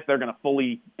young guys they're going to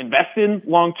fully invest in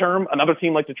long-term. Another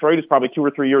team like Detroit is probably 2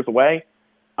 or 3 years away.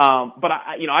 But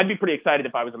I'd be pretty excited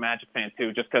if I was a Magic fan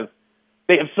too, just because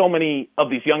they have so many of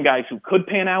these young guys who could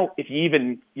pan out. If you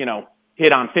even,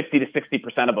 hit on 50 to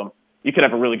 60% of them, you could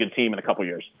have a really good team in a couple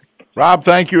years. Rob,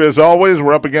 thank you as always.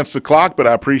 We're up against the clock, but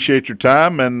I appreciate your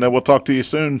time, and we'll talk to you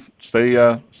soon. Stay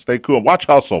cool. Watch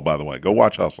Hustle, by the way. Go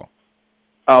watch Hustle.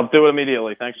 I'll do it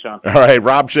immediately. Thanks, Sean. All right,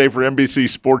 Rob Schaefer, NBC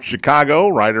Sports Chicago,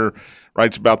 writer,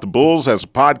 writes about the Bulls, has a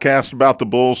podcast about the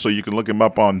Bulls, so you can look him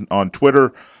up on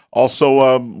Twitter.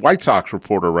 Also, White Sox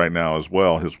reporter right now as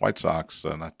well. His White Sox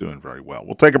not doing very well.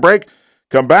 We'll take a break.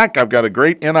 Come back. I've got a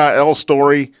great NIL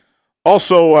story.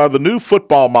 Also, the new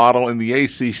football model in the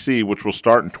ACC, which will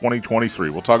start in 2023.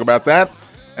 We'll talk about that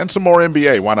and some more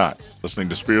NBA. Why not? Listening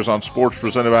to Spears on Sports,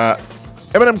 presented by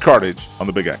M&M Cartage on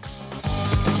the Big X.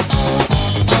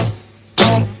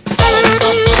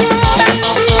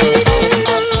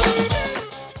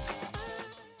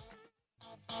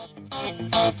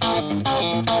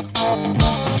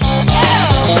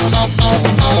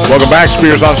 Welcome back.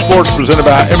 Spears on Sports, presented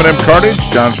by M&M Cartage.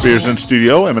 John Spears in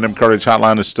studio. M&M Cartage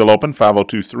hotline is still open,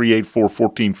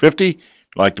 502-384-1450. If you'd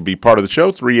like to be part of the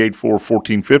show,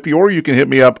 384-1450, or you can hit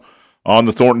me up on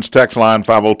the Thornton's text line,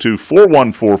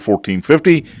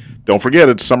 502-414-1450. Don't forget,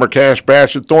 it's Summer Cash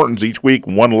Bash at Thornton's. Each week,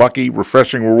 one lucky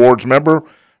Refreshing Rewards member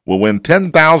will win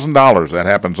 $10,000. That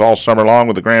happens all summer long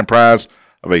with the grand prize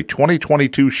of a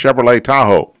 2022 Chevrolet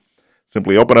Tahoe.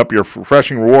 Simply open up your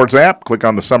Refreshing Rewards app, click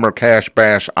on the Summer Cash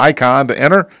Bash icon to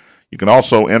enter. You can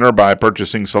also enter by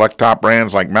purchasing select top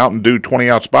brands like Mountain Dew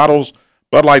 20-ounce bottles,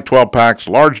 Bud Light 12-packs,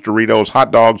 large Doritos,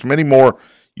 hot dogs, many more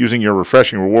using your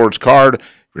Refreshing Rewards card.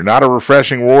 If you're not a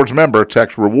Refreshing Rewards member,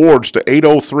 text REWARDS to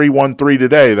 80313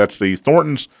 today. That's the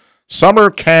Thornton's Summer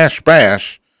Cash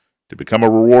Bash. To become a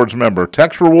Rewards member,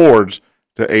 text REWARDS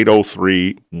to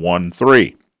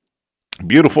 80313.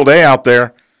 Beautiful day out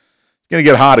there. Going to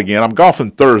get hot again. I'm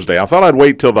golfing Thursday. I thought I'd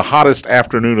wait till the hottest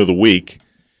afternoon of the week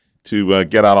to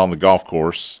get out on the golf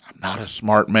course. I'm not a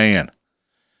smart man.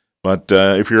 But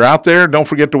if you're out there, don't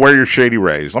forget to wear your Shady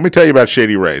Rays. Let me tell you about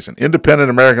Shady Rays, an independent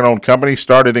American-owned company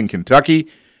started in Kentucky,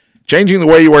 changing the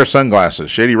way you wear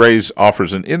sunglasses. Shady Rays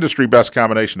offers an industry-best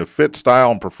combination of fit, style,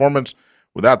 and performance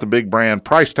without the big brand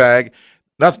price tag.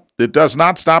 It does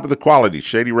not stop at the quality.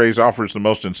 Shady Rays offers the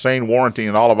most insane warranty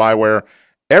in all of eyewear.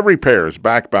 Every pair is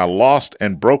backed by lost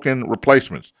and broken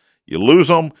replacements. You lose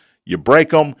them, you break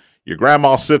them, your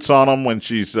grandma sits on them when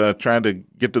she's trying to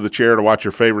get to the chair to watch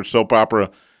her favorite soap opera.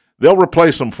 They'll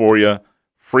replace them for you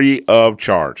free of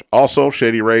charge. Also,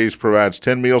 Shady Rays provides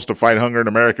 10 meals to fight hunger in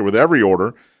America with every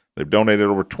order. They've donated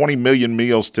over 20 million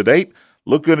meals to date.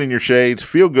 Look good in your shades.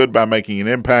 Feel good by making an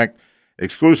impact.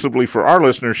 Exclusively for our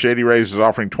listeners, Shady Rays is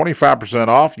offering 25%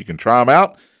 off. You can try them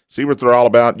out, see what they're all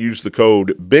about. Use the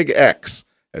code BIGX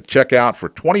at checkout for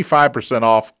 25%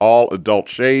 off all adult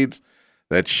shades.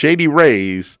 That's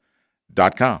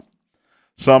ShadyRays.com.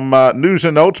 Some news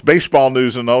and notes, baseball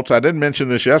news and notes. I didn't mention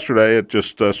this yesterday. It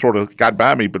just sort of got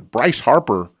by me. But Bryce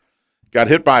Harper got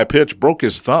hit by a pitch, broke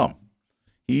his thumb.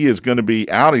 He is going to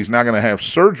be out. He's now going to have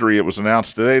surgery, it was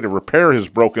announced today, to repair his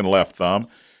broken left thumb.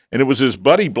 And it was his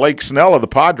buddy Blake Snell of the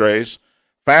Padres.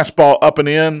 Fastball up and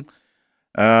in.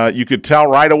 You could tell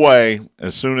right away,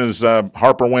 as soon as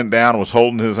Harper went down and was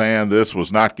holding his hand, this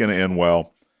was not going to end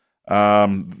well.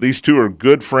 These two are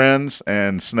good friends,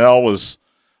 and Snell was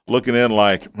looking in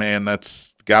like, man,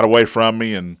 that's got away from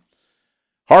me. And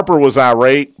Harper was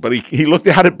irate, but he looked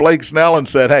out at Blake Snell and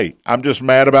said, hey, I'm just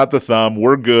mad about the thumb.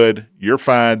 We're good. You're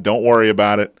fine. Don't worry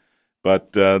about it.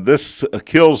 But this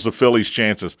kills the Phillies'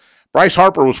 chances. Bryce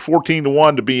Harper was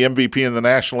 14-1 to be MVP in the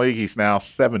National League. He's now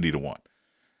 70-1.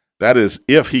 That is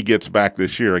if he gets back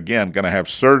this year. Again, going to have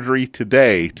surgery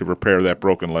today to repair that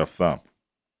broken left thumb.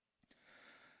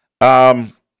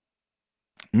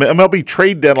 MLB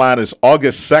trade deadline is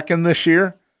August 2nd this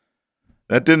year.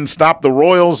 That didn't stop the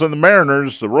Royals and the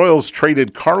Mariners. The Royals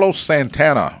traded Carlos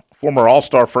Santana, former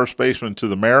All-Star first baseman, to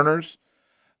the Mariners.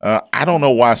 I don't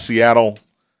know why Seattle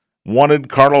wanted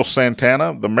Carlos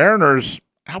Santana. The Mariners,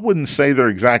 I wouldn't say they're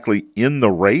exactly in the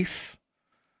race.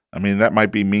 I mean, that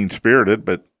might be mean-spirited,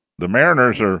 but the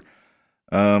Mariners are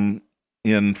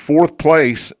in fourth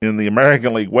place in the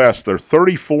American League West. They're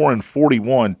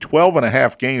 34-41,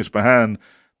 12.5 games behind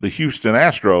the Houston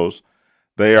Astros.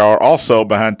 They are also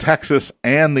behind Texas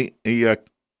and the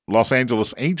Los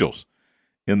Angeles Angels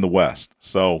in the West.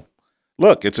 So,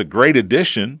 look, it's a great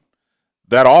addition.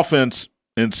 That offense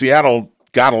in Seattle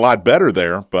got a lot better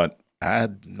there, but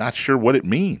I'm not sure what it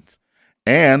means.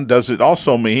 And does it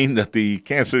also mean that the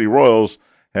Kansas City Royals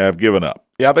have given up?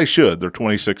 Yeah, they should. They're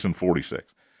 26-46.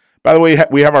 By the way,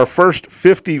 we have our first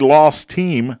 50-loss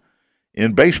team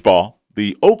in baseball.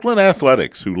 The Oakland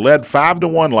Athletics, who led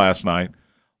 5-1 last night,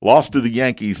 lost to the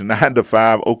Yankees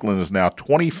 9-5. Oakland is now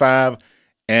 25-50.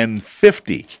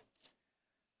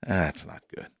 That's not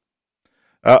good.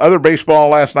 Other baseball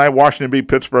last night, Washington beat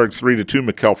Pittsburgh 3-2.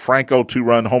 Maikel Franco,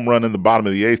 2-run home run in the bottom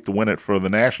of the eighth to win it for the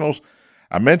Nationals.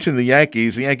 I mentioned the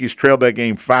Yankees. The Yankees trailed that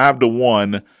game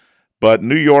 5-1. But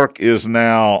New York is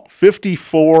now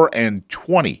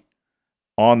 54-20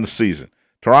 on the season.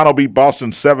 Toronto beat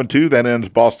Boston 7-2. That ends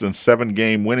Boston's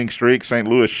 7-game winning streak. St.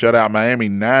 Louis shut out Miami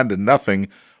 9-0.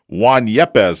 Juan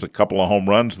Yepes, a couple of home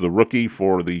runs, the rookie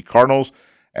for the Cardinals.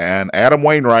 And Adam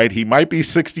Wainwright, he might be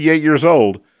 68 years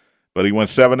old, but he went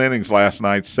 7 innings last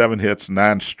night, 7 hits,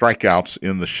 9 strikeouts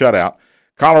in the shutout.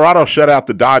 Colorado shut out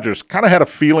the Dodgers. Kind of had a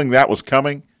feeling that was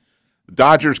coming.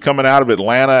 Dodgers coming out of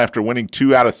Atlanta after winning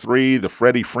 2 out of 3, the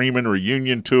Freddie Freeman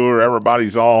reunion tour.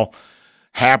 Everybody's all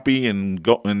happy and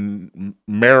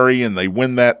merry, and they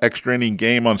win that extra inning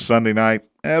game on Sunday night.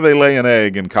 They lay an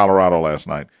egg in Colorado last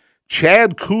night.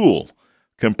 Chad Kuhl,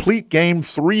 complete game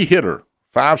 3-hitter,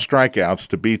 5 strikeouts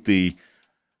to beat the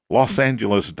Los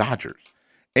Angeles Dodgers.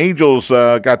 Angels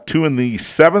got 2 in the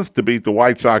 7th to beat the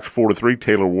White Sox 4-3.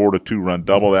 Taylor Ward, a 2-run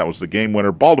double. That was the game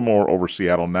winner. Baltimore over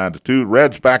Seattle 9-2.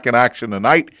 Reds back in action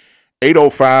tonight,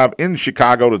 8:05 in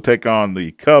Chicago to take on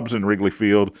the Cubs in Wrigley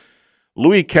Field.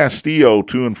 Luis Castillo,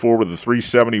 2-4 with a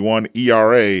 3.71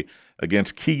 ERA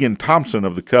against Keegan Thompson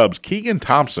of the Cubs. Keegan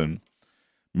Thompson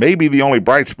may be the only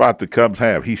bright spot the Cubs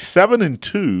have. He's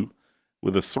 7-2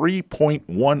 with a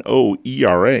 3.10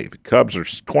 ERA. The Cubs are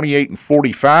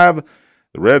 28-45.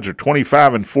 The Reds are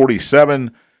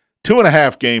 25-47.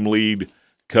 2.5 game lead,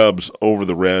 Cubs over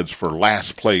the Reds for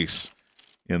last place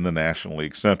in the National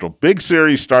League Central. Big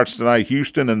series starts tonight,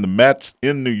 Houston and the Mets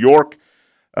in New York.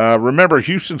 Remember,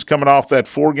 Houston's coming off that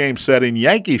 4-game set in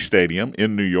Yankee Stadium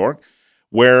in New York,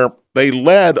 where they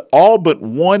led all but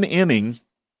 1 inning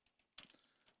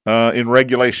in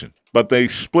regulation, but they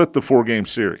split the 4-game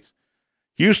series.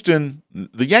 Houston,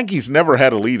 the Yankees never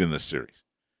had a lead in this series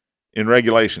in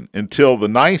regulation until the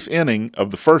 9th inning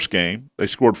of the first game. They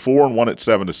scored 4 and won it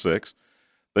 7-6.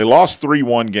 They lost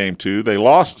 3-1 game 2. They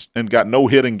lost and got no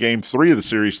hit in game 3 of the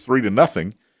series,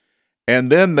 3-0. And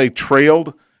then they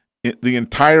trailed the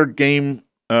entire game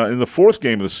in the 4th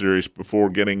game of the series before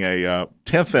getting a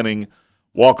 10th inning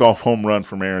walk-off home run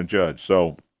from Aaron Judge.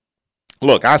 So,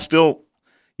 look,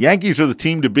 Yankees are the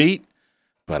team to beat,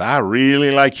 but I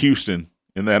really like Houston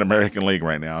in that American League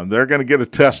right now. And they're going to get a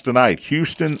test tonight.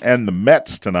 Houston and the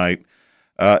Mets tonight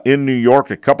in New York,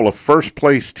 a couple of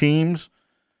first-place teams.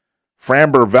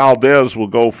 Framber Valdez will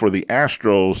go for the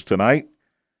Astros tonight.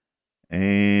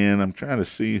 And I'm trying to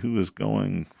see who is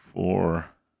going to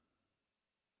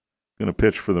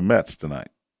pitch for the Mets tonight.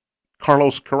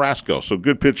 Carlos Carrasco. So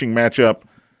good pitching matchup.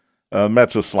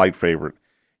 Mets a slight favorite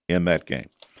in that game.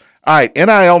 All right,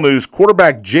 NIL news.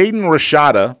 Quarterback Jaden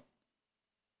Rashada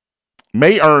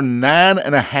may earn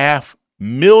 $9.5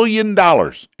 million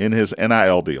in his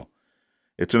NIL deal.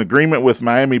 It's an agreement with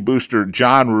Miami booster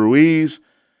John Ruiz.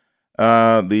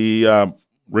 The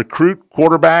recruit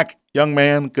quarterback, young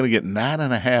man, going to get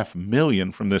 $9.5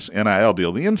 million from this NIL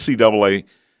deal. The NCAA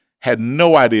had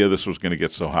no idea this was going to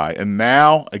get so high. And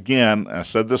now, again, I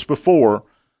said this before,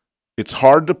 it's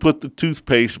hard to put the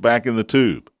toothpaste back in the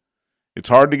tube. It's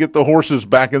hard to get the horses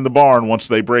back in the barn once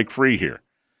they break free here.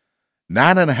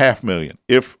 $9.5 million.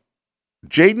 If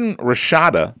Jaden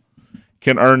Rashada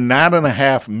can earn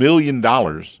 $9.5 million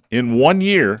in 1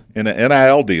 year in an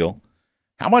NIL deal,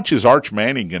 how much is Arch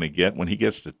Manning going to get when he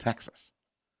gets to Texas?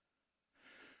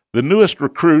 The newest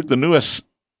recruit, the newest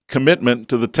commitment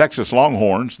to the Texas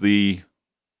Longhorns, the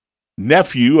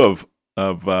nephew of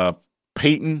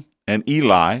Peyton and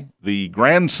Eli, the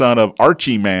grandson of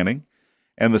Archie Manning,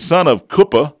 and the son of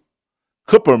Cooper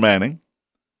Manning.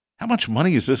 How much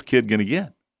money is this kid going to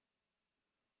get?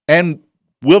 And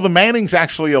will the Mannings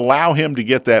actually allow him to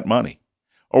get that money?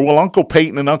 Or will Uncle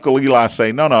Peyton and Uncle Eli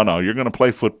say, no, you're going to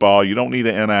play football. You don't need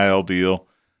an NIL deal.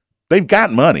 They've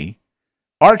got money.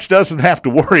 Arch doesn't have to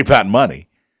worry about money.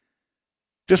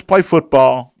 Just play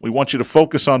football. We want you to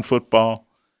focus on football.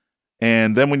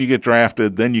 And then when you get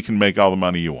drafted, then you can make all the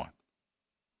money you want.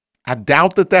 I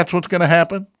doubt that that's what's going to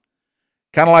happen.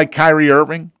 Kind of like Kyrie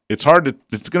Irving. It's going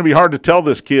to be hard to tell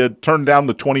this kid, turn down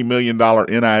the $20 million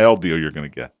NIL deal you're going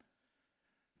to get.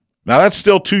 Now, that's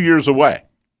still 2 years away.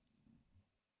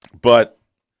 But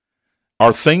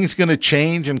are things going to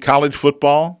change in college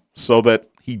football so that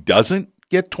he doesn't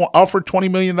get offered $20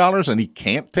 million and he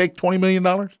can't take $20 million?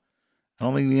 I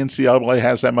don't think the NCAA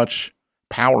has that much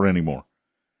power anymore.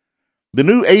 The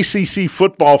new ACC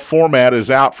football format is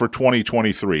out for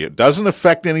 2023. It doesn't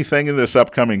affect anything in this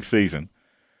upcoming season.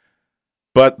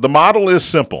 But the model is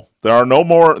simple. There's no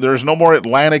more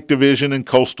Atlantic Division and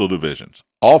Coastal Divisions.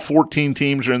 All 14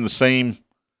 teams are in the same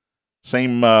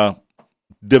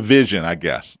division, I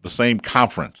guess, the same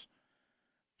conference.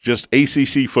 Just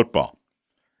ACC football.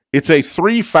 It's a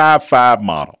 3-5-5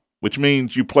 model, which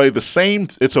means you play the same.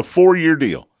 It's a 4-year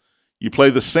deal. You play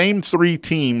the same 3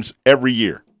 teams every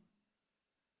year.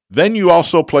 Then you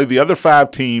also play the other 5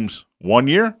 teams 1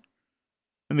 year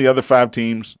and the other 5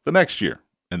 teams the next year.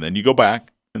 And then you go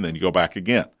back, and then you go back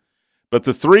again. But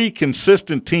the 3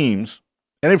 consistent teams,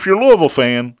 and if you're a Louisville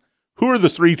fan, who are the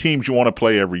 3 teams you want to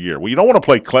play every year? Well, you don't want to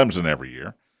play Clemson every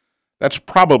year. That's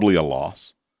probably a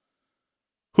loss.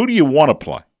 Who do you want to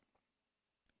play?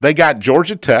 They got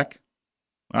Georgia Tech.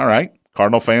 All right.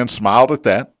 Cardinal fans smiled at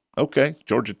that. Okay,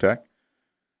 Georgia Tech.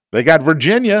 They got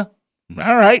Virginia.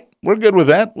 All right, we're good with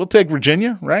that. We'll take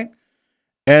Virginia, right?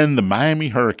 And the Miami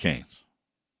Hurricanes,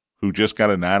 who just got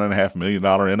a $9.5 million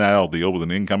NIL deal with an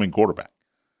incoming quarterback.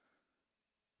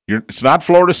 It's not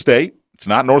Florida State. It's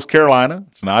not North Carolina.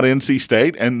 It's not NC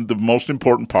State. And the most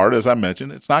important part, as I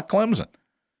mentioned, it's not Clemson.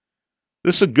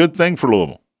 This is a good thing for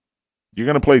Louisville. You're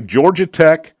going to play Georgia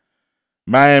Tech,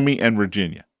 Miami, and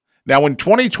Virginia. Now, when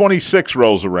 2026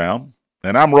 rolls around,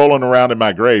 and I'm rolling around in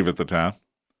my grave at the time,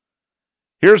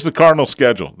 here's the Cardinal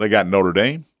schedule. They got Notre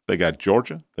Dame. They got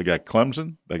Georgia. They got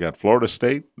Clemson. They got Florida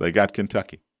State. They got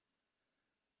Kentucky.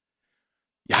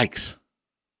 Yikes.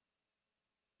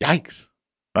 Yikes.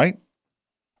 Right?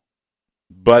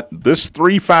 But this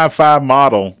 3-5-5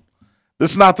 model,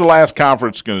 this is not the last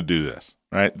conference going to do this.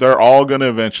 Right? They're all going to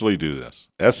eventually do this.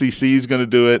 SEC is going to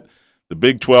do it. The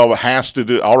Big 12 has to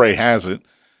do, already has it.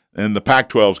 And the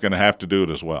Pac-12 is going to have to do it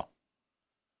as well.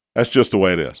 That's just the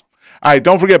way it is. All right,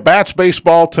 don't forget Bats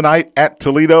baseball tonight at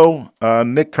Toledo.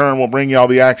 Nick Kern will bring you all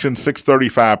the action.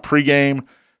 6:35 pregame,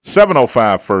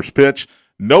 7:05 first pitch.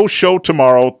 No show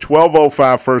tomorrow,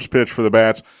 12:05 first pitch for the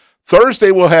Bats.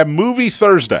 Thursday we'll have Movie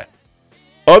Thursday.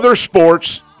 Other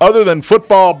sports other than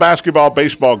football, basketball,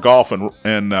 baseball, golf,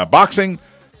 and boxing.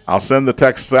 I'll send the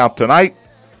texts out tonight,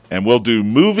 and we'll do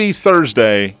Movie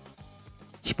Thursday.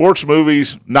 Sports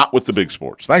movies, not with the big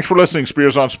sports. Thanks for listening.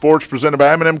 Spears on Sports, presented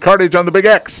by M&M Cartage on the Big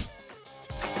X.